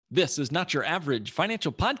This is Not Your Average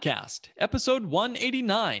Financial Podcast, episode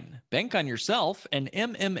 189, Bank on Yourself and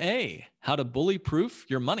MMA, How to Bully Proof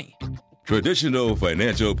Your Money. Traditional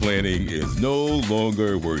financial planning is no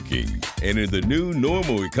longer working. And in the new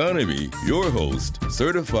normal economy, your host,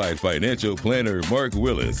 certified financial planner Mark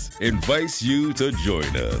Willis, invites you to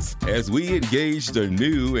join us as we engage the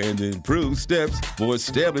new and improved steps for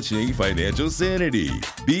establishing financial sanity.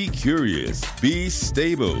 Be curious, be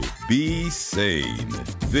stable, be sane.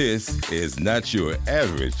 This is Not Your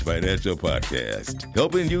Average Financial Podcast,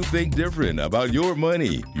 helping you think different about your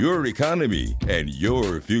money, your economy, and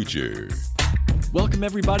your future. Welcome,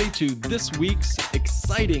 everybody, to this week's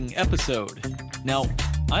exciting episode. Now,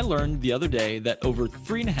 I learned the other day that over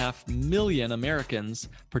 3.5 million Americans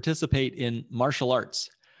participate in martial arts.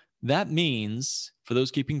 That means, for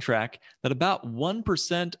those keeping track, that about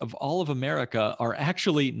 1% of all of America are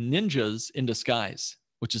actually ninjas in disguise,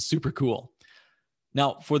 which is super cool.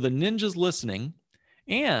 Now, for the ninjas listening,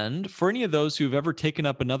 and for any of those who've ever taken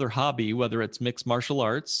up another hobby, whether it's mixed martial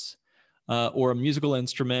arts, or a musical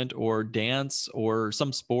instrument or dance or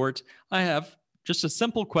some sport, I have just a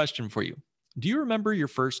simple question for you. Do you remember your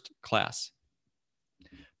first class?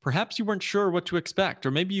 Perhaps you weren't sure what to expect,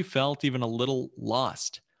 or maybe you felt even a little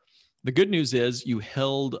lost. The good news is you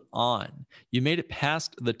held on. You made it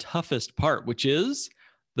past the toughest part, which is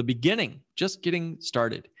the beginning, just getting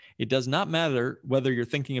started. It does not matter whether you're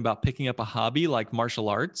thinking about picking up a hobby like martial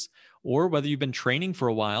arts or whether you've been training for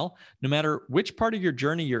a while. No matter which part of your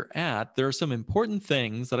journey you're at, there are some important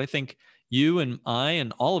things that I think you and I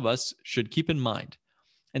and all of us should keep in mind.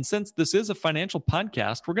 And since this is a financial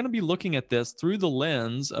podcast, we're going to be looking at this through the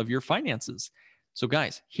lens of your finances. So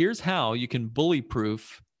guys, here's how you can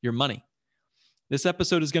bully-proof your money. This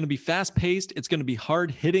episode is going to be fast-paced. It's going to be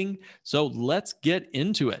hard-hitting. So let's get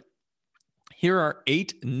into it. Here are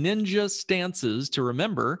 8 ninja stances to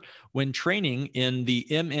remember when training in the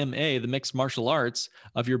MMA, the mixed martial arts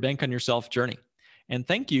of your Bank on Yourself journey. And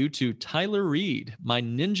thank you to Tyler Reed, my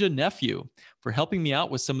ninja nephew, for helping me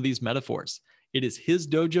out with some of these metaphors. It is his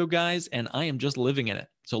dojo, guys, and I am just living in it.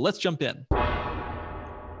 So let's jump in.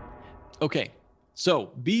 Okay,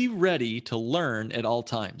 so be ready to learn at all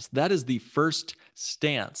times. That is the first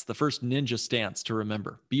stance, the first ninja stance to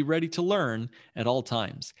remember. Be ready to learn at all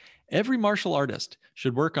times. Every martial artist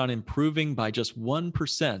should work on improving by just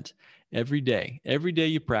 1% every day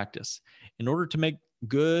you practice. In order to make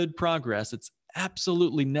good progress, it's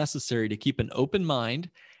absolutely necessary to keep an open mind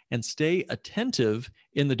and stay attentive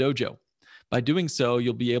in the dojo. By doing so,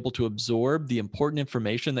 you'll be able to absorb the important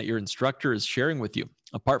information that your instructor is sharing with you.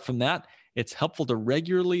 Apart from that, it's helpful to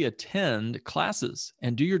regularly attend classes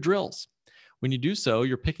and do your drills. When you do so,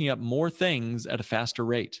 you're picking up more things at a faster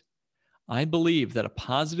rate. I believe that a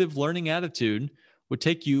positive learning attitude would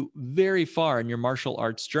take you very far in your martial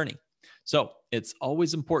arts journey. So it's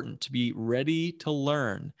always important to be ready to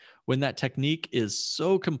learn. When that technique is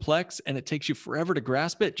so complex and it takes you forever to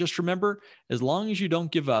grasp it, just remember, as long as you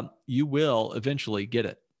don't give up, you will eventually get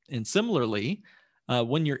it. And similarly,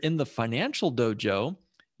 when you're in the financial dojo,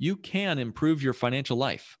 you can improve your financial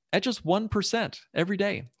life at just 1% every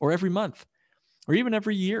day or every month or even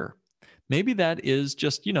every year. Maybe that is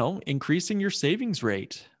just, increasing your savings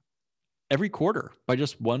rate every quarter by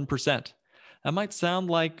just 1%. That might sound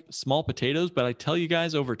like small potatoes, but I tell you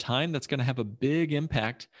guys, over time, that's going to have a big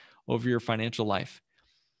impact over your financial life.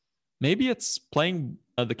 Maybe it's playing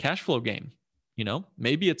the cash flow game.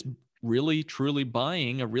 Maybe it's really, truly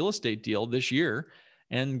buying a real estate deal this year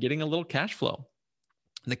and getting a little cash flow.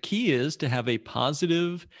 The key is to have a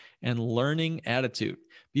positive and learning attitude.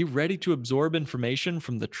 Be ready to absorb information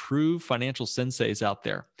from the true financial senseis out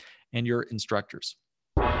there and your instructors.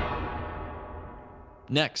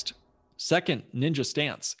 Next, second ninja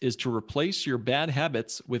stance is to replace your bad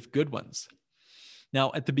habits with good ones.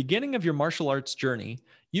 Now, at the beginning of your martial arts journey,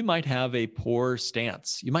 you might have a poor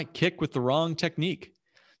stance. You might kick with the wrong technique.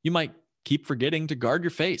 You might keep forgetting to guard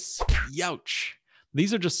your face. Youch.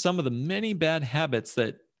 These are just some of the many bad habits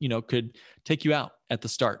that, could take you out at the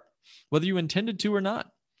start, whether you intended to or not.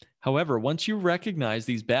 However, once you recognize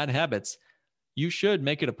these bad habits, you should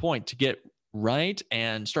make it a point to get right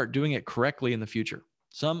and start doing it correctly in the future.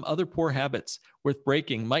 Some other poor habits worth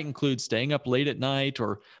breaking might include staying up late at night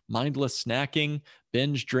or mindless snacking,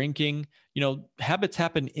 binge drinking. Habits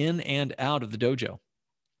happen in and out of the dojo,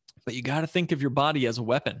 but you got to think of your body as a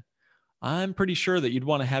weapon. I'm pretty sure that you'd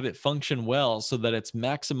want to have it function well so that it's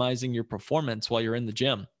maximizing your performance while you're in the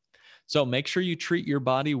gym. So make sure you treat your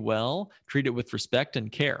body well, treat it with respect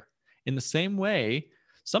and care. In the same way,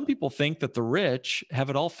 some people think that the rich have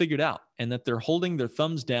it all figured out and that they're holding their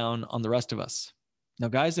thumbs down on the rest of us. Now,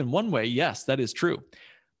 guys, in one way, yes, that is true.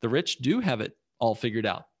 The rich do have it all figured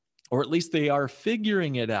out, or at least they are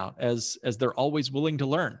figuring it out as they're always willing to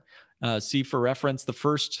learn. See for reference the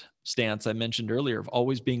first stance I mentioned earlier of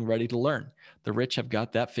always being ready to learn. The rich have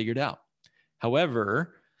got that figured out.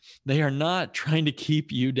 However, they are not trying to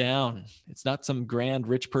keep you down. It's not some grand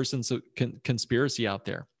rich person's conspiracy out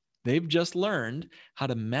there. They've just learned how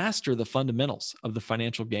to master the fundamentals of the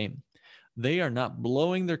financial game. They are not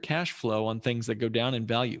blowing their cash flow on things that go down in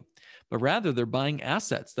value, but rather they're buying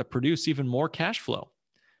assets that produce even more cash flow.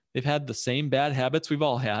 They've had the same bad habits we've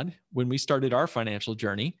all had when we started our financial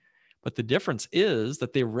journey, but the difference is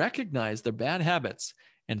that they recognized their bad habits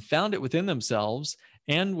and found it within themselves,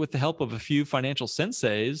 and with the help of a few financial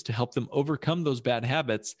senseis to help them overcome those bad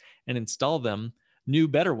habits and install them new,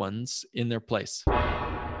 better ones in their place.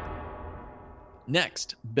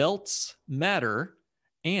 Next, belts matter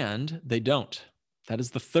and they don't. That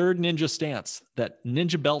is the third ninja stance, that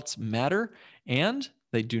ninja belts matter and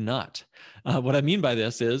they do not. What I mean by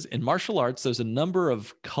this is in martial arts, there's a number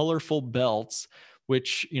of colorful belts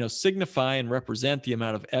which signify and represent the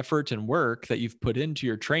amount of effort and work that you've put into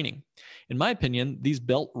your training. In my opinion, these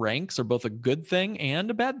belt ranks are both a good thing and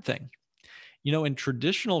a bad thing. In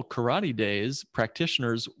traditional karate days,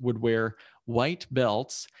 practitioners would wear white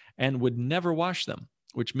belts and would never wash them,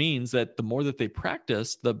 which means that the more that they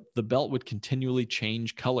practice, the belt would continually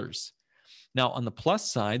change colors. Now, on the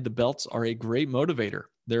plus side, the belts are a great motivator.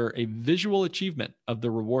 They're a visual achievement of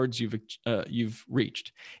the rewards you've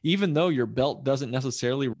reached. Even though your belt doesn't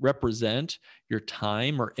necessarily represent your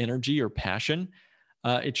time or energy or passion,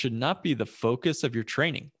 it should not be the focus of your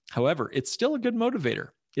training. However, it's still a good motivator.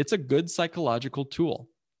 It's a good psychological tool.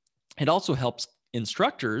 It also helps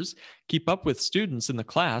instructors keep up with students in the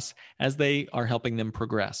class as they are helping them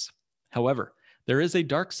progress. However, there is a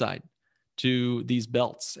dark side to these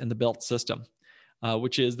belts and the belt system,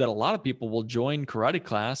 which is that a lot of people will join karate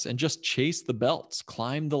class and just chase the belts,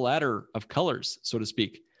 climb the ladder of colors, so to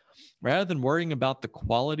speak, rather than worrying about the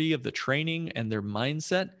quality of the training and their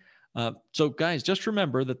mindset. So guys, just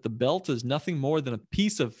remember that the belt is nothing more than a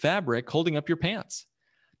piece of fabric holding up your pants.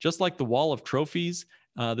 Just like the wall of trophies,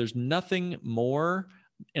 there's nothing more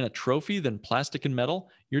in a trophy than plastic and metal.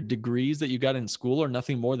 Your degrees that you got in school are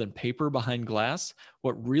nothing more than paper behind glass.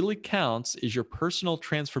 What really counts is your personal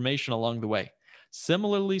transformation along the way.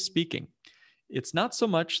 Similarly speaking, it's not so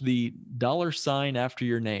much the dollar sign after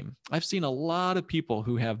your name. I've seen a lot of people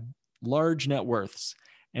who have large net worths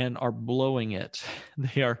and are blowing it.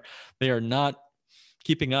 They are not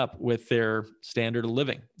keeping up with their standard of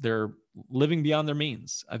living. They're living beyond their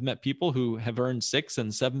means. I've met people who have earned 6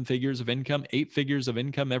 and 7 figures of income, 8 figures of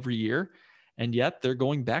income every year, and yet they're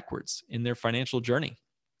going backwards in their financial journey.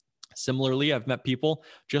 Similarly, I've met people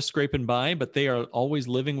just scraping by, but they are always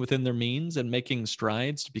living within their means and making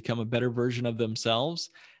strides to become a better version of themselves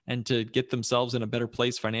and to get themselves in a better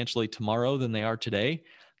place financially tomorrow than they are today.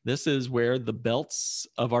 This is where the belts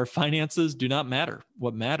of our finances do not matter.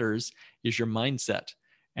 What matters is your mindset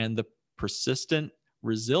and the persistent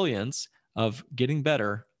resilience of getting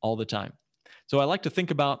better all the time. So I like to think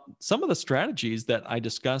about some of the strategies that I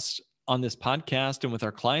discussed on this podcast and with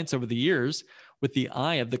our clients over the years with the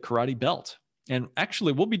eye of the karate belt. And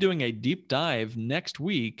actually, we'll be doing a deep dive next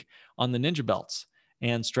week on the ninja belts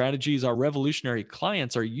and strategies our revolutionary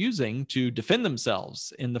clients are using to defend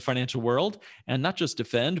themselves in the financial world, and not just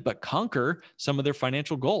defend, but conquer some of their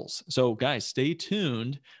financial goals. So guys, stay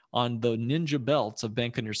tuned on the ninja belts of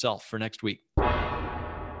Bank on Yourself for next week.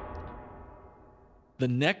 The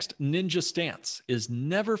next ninja stance is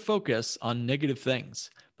never focus on negative things,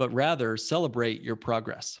 but rather celebrate your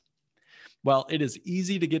progress. While it is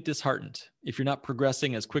easy to get disheartened if you're not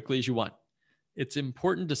progressing as quickly as you want, it's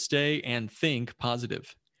important to stay and think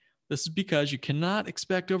positive. This is because you cannot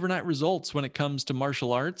expect overnight results when it comes to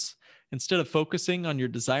martial arts. Instead of focusing on your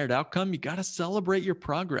desired outcome, you got to celebrate your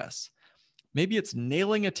progress. Maybe it's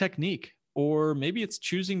nailing a technique, or maybe it's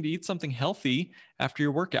choosing to eat something healthy after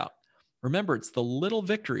your workout. Remember, it's the little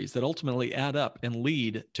victories that ultimately add up and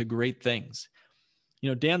lead to great things.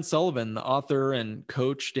 Dan Sullivan, the author and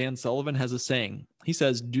coach Dan Sullivan, has a saying. He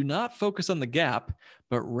says, "Do not focus on the gap,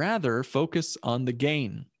 but rather focus on the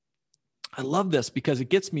gain." I love this because it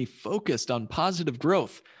gets me focused on positive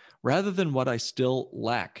growth rather than what I still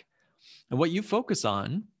lack. And what you focus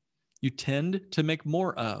on, you tend to make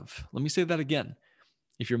more of. Let me say that again.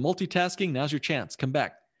 If you're multitasking, now's your chance. Come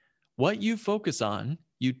back. What you focus on,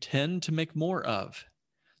 you tend to make more of.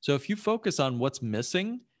 So if you focus on what's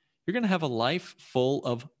missing, you're going to have a life full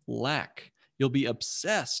of lack. You'll be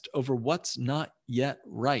obsessed over what's not yet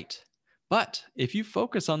right. But if you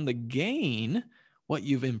focus on the gain, what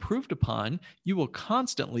you've improved upon, you will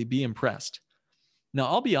constantly be impressed. Now,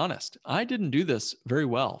 I'll be honest, I didn't do this very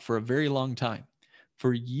well for a very long time.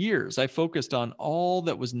 For years, I focused on all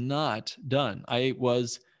that was not done. I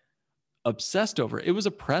was obsessed over it. It was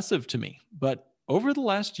oppressive to me. But over the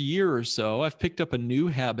last year or so, I've picked up a new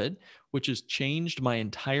habit, which has changed my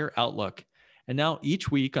entire outlook. And now each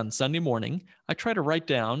week on Sunday morning, I try to write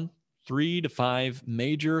down 3 to 5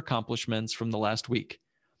 major accomplishments from the last week.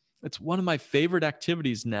 It's one of my favorite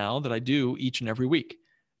activities now that I do each and every week.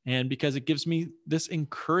 And because it gives me this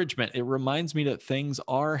encouragement, it reminds me that things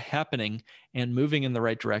are happening and moving in the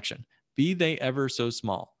right direction, be they ever so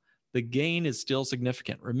small. The gain is still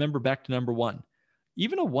significant. Remember back to number one,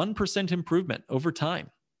 even a 1% improvement over time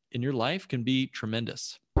in your life can be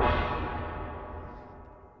tremendous.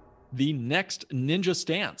 The next ninja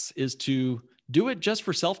stance is to do it just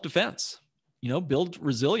for self-defense, build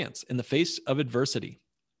resilience in the face of adversity.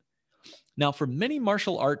 Now, for many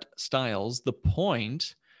martial art styles, the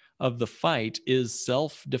point of the fight is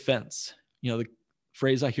self-defense. The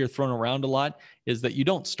phrase I hear thrown around a lot is that you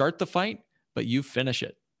don't start the fight, but you finish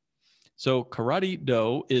it. So Karate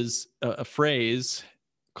Do is a phrase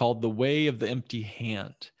called the way of the empty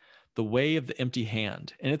hand, the way of the empty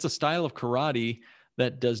hand. And it's a style of karate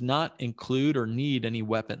that does not include or need any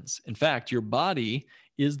weapons. In fact, your body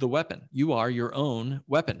is the weapon. You are your own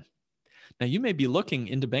weapon. Now, you may be looking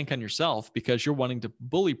into Bank on Yourself because you're wanting to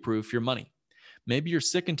bully-proof your money. Maybe you're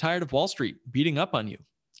sick and tired of Wall Street beating up on you.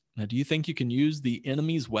 Now, do you think you can use the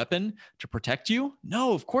enemy's weapon to protect you?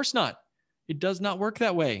 No, of course not. It does not work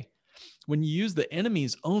that way. When you use the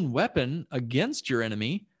enemy's own weapon against your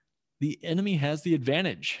enemy, the enemy has the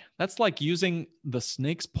advantage. That's like using the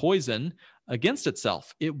snake's poison against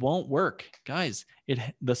itself. It won't work. Guys,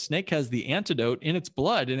 the snake has the antidote in its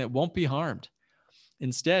blood and it won't be harmed.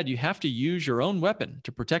 Instead, you have to use your own weapon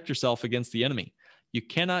to protect yourself against the enemy. You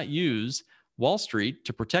cannot use Wall Street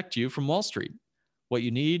to protect you from Wall Street. What you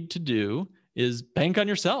need to do is bank on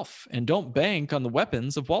yourself and don't bank on the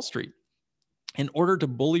weapons of Wall Street. In order to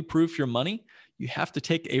bully-proof your money, you have to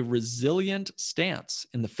take a resilient stance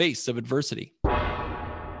in the face of adversity.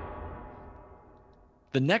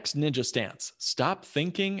 The next ninja stance, stop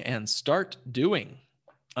thinking and start doing.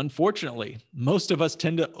 Unfortunately, most of us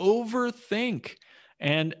tend to overthink.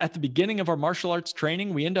 And at the beginning of our martial arts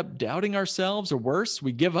training, we end up doubting ourselves, or worse,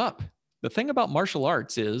 we give up. The thing about martial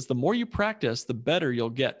arts is the more you practice, the better you'll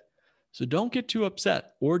get. So don't get too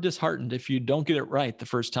upset or disheartened if you don't get it right the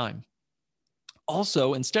first time.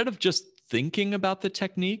 Also, instead of just thinking about the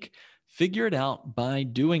technique, figure it out by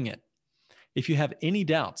doing it. If you have any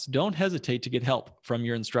doubts, don't hesitate to get help from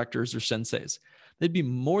your instructors or senseis. They'd be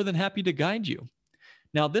more than happy to guide you.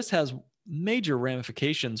 Now, this has major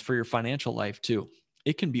ramifications for your financial life too.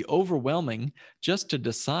 It can be overwhelming just to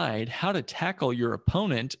decide how to tackle your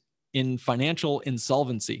opponent in financial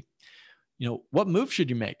insolvency. What move should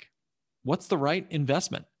you make? What's the right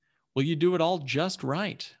investment? Will you do it all just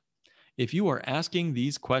right? If you are asking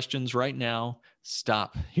these questions right now,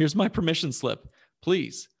 stop. Here's my permission slip.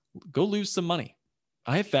 Please go lose some money.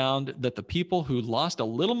 I have found that the people who lost a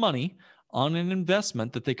little money on an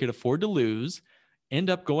investment that they could afford to lose end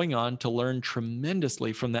up going on to learn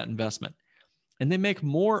tremendously from that investment. And they make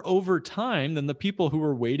more over time than the people who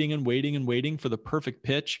were waiting and waiting and waiting for the perfect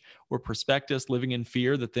pitch or prospectus, living in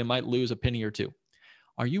fear that they might lose a penny or two.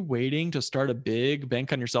 Are you waiting to start a big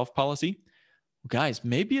Bank on Yourself policy? Guys,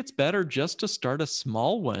 maybe it's better just to start a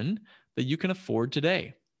small one that you can afford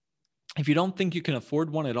today. If you don't think you can afford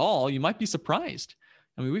one at all, you might be surprised.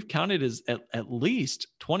 I mean, we've counted as at least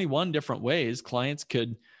 21 different ways clients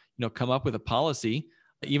could, come up with a policy,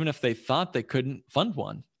 even if they thought they couldn't fund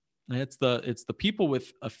one. And it's the people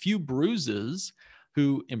with a few bruises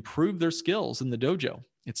who improve their skills in the dojo.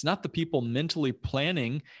 It's not the people mentally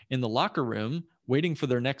planning in the locker room, waiting for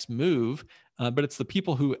their next move, but it's the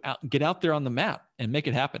people who get out there on the mat and make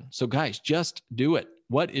it happen. So guys, just do it.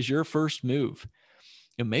 What is your first move?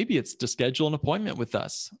 Maybe it's to schedule an appointment with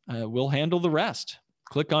us. We'll handle the rest.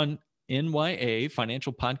 Click on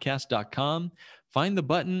nyafinancialpodcast.com. Find the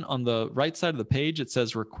button on the right side of the page. It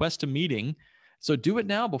says request a meeting. So do it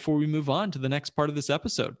now before we move on to the next part of this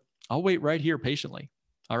episode. I'll wait right here patiently.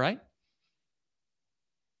 All right?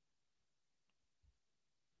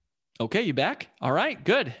 Okay, you back? All right,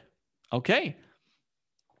 good. Okay.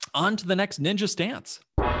 On to the next ninja stance.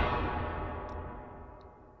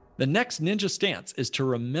 The next ninja stance is to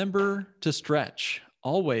remember to stretch.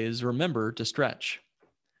 Always remember to stretch.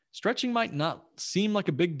 Stretching might not seem like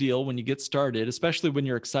a big deal when you get started, especially when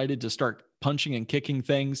you're excited to start punching and kicking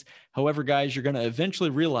things. However, guys, you're going to eventually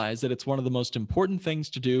realize that it's one of the most important things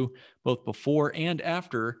to do both before and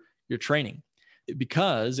after your training.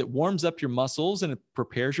 because it warms up your muscles and it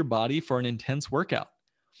prepares your body for an intense workout.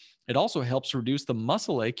 It also helps reduce the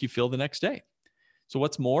muscle ache you feel the next day. So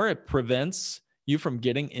what's more, it prevents you from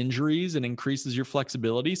getting injuries and increases your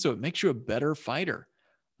flexibility. So it makes you a better fighter.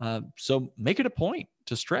 So make it a point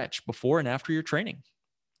to stretch before and after your training.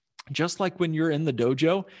 Just like when you're in the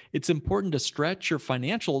dojo, it's important to stretch your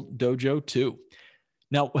financial dojo too.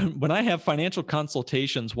 Now, when I have financial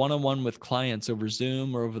consultations one-on-one with clients over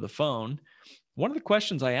Zoom or over the phone, one of the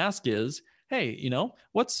questions I ask is, hey,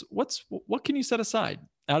 what can you set aside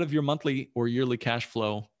out of your monthly or yearly cash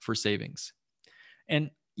flow for savings? And,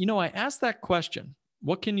 I ask that question,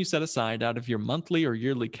 what can you set aside out of your monthly or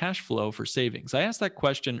yearly cash flow for savings? I ask that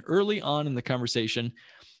question early on in the conversation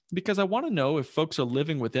because I want to know if folks are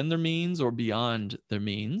living within their means or beyond their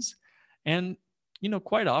means. And,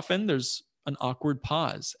 quite often there's an awkward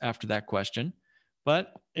pause after that question,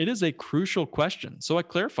 but it is a crucial question. So I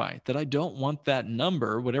clarify that I don't want that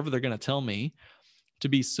number, whatever they're going to tell me, to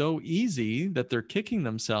be so easy that they're kicking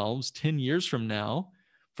themselves 10 years from now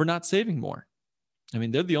for not saving more. I mean,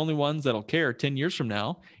 they're the only ones that'll care 10 years from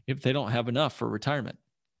now if they don't have enough for retirement.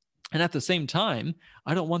 And at the same time,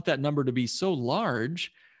 I don't want that number to be so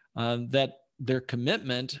large that their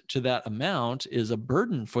commitment to that amount is a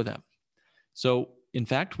burden for them. So in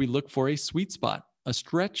fact, we look for a sweet spot, a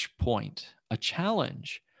stretch point, a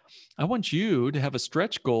challenge. I want you to have a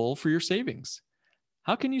stretch goal for your savings.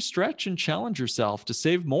 How can you stretch and challenge yourself to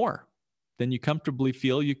save more than you comfortably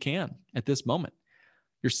feel you can at this moment?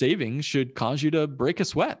 Your savings should cause you to break a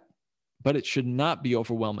sweat, but it should not be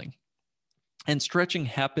overwhelming. And stretching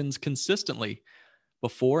happens consistently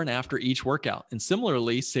before and after each workout. And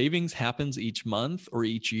similarly, savings happens each month or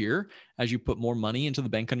each year as you put more money into the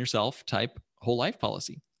bank on yourself type whole life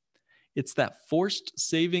policy. It's that forced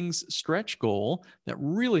savings stretch goal that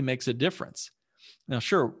really makes a difference. Now,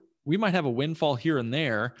 sure, we might have a windfall here and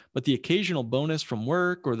there, but the occasional bonus from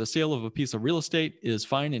work or the sale of a piece of real estate is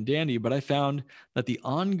fine and dandy. But I found that the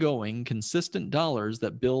ongoing, consistent dollars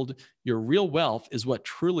that build your real wealth is what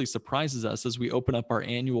truly surprises us as we open up our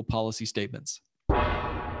annual policy statements.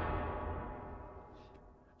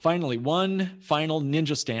 Finally, one final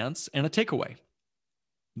ninja stance and a takeaway.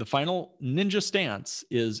 The final ninja stance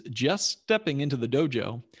is just stepping into the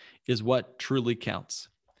dojo is what truly counts.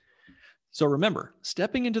 So remember,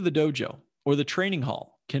 stepping into the dojo or the training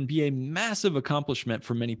hall can be a massive accomplishment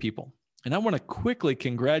for many people. And I want to quickly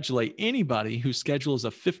congratulate anybody who schedules a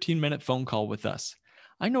 15-minute phone call with us.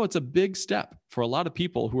 I know it's a big step for a lot of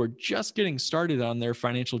people who are just getting started on their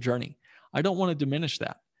financial journey. I don't want to diminish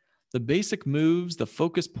that. The basic moves, the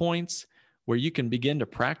focus points where you can begin to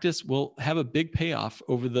practice will have a big payoff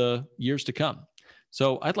over the years to come.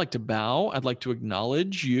 So I'd like to bow. I'd like to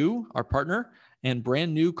acknowledge you, our partner, and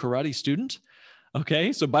brand new karate student.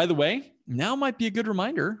 Okay, so by the way, now might be a good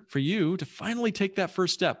reminder for you to finally take that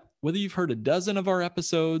first step. Whether you've heard a dozen of our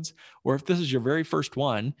episodes or if this is your very first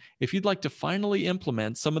one, if you'd like to finally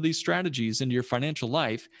implement some of these strategies into your financial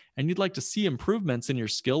life and you'd like to see improvements in your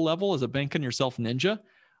skill level as a bank on yourself ninja,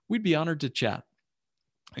 we'd be honored to chat.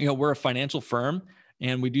 We're a financial firm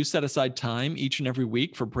and we do set aside time each and every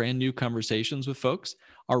week for brand new conversations with folks.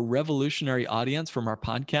 Our revolutionary audience from our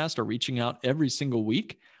podcast are reaching out every single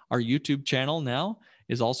week. Our YouTube channel now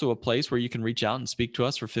is also a place where you can reach out and speak to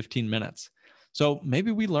us for 15 minutes. So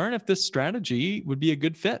maybe we learn if this strategy would be a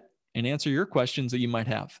good fit and answer your questions that you might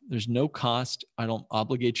have. There's no cost. I don't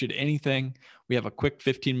obligate you to anything. We have a quick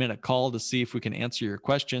 15-minute call to see if we can answer your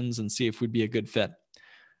questions and see if we'd be a good fit.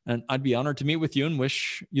 And I'd be honored to meet with you and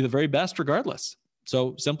wish you the very best regardless.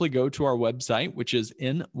 So simply go to our website, which is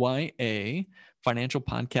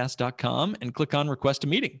nyafinancialpodcast.com, and click on Request a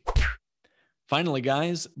Meeting. Finally,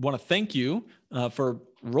 guys, want to thank you for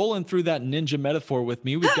rolling through that ninja metaphor with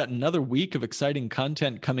me. We've got another week of exciting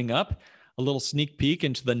content coming up, a little sneak peek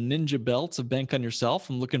into the ninja belts of Bank on Yourself.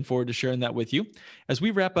 I'm looking forward to sharing that with you. As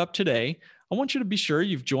we wrap up today, I want you to be sure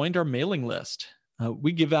you've joined our mailing list.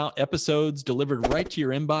 We give out episodes delivered right to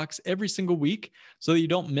your inbox every single week so that you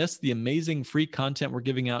don't miss the amazing free content we're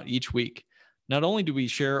giving out each week. Not only do we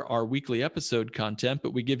share our weekly episode content,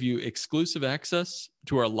 but we give you exclusive access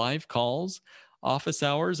to our live calls, office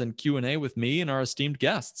hours, and Q&A with me and our esteemed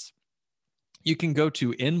guests. You can go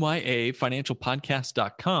to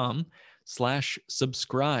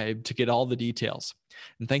nyafinancialpodcast.com/subscribe to get all the details.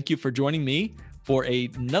 And thank you for joining me for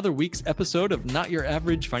another week's episode of Not Your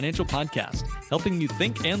Average Financial Podcast, helping you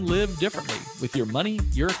think and live differently with your money,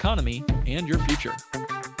 your economy, and your future.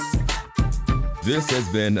 This has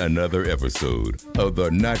been another episode of the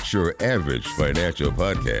Not Your Average Financial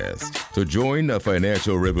Podcast. To join the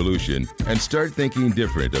financial revolution and start thinking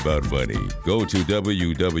different about money, go to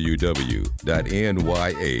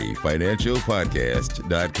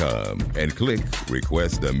www.nyafinancialpodcast.com and click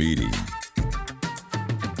Request a Meeting.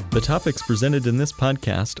 The topics presented in this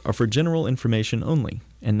podcast are for general information only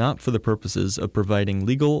and not for the purposes of providing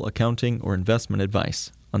legal, accounting, or investment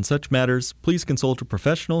advice. On such matters, please consult a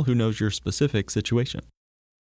professional who knows your specific situation.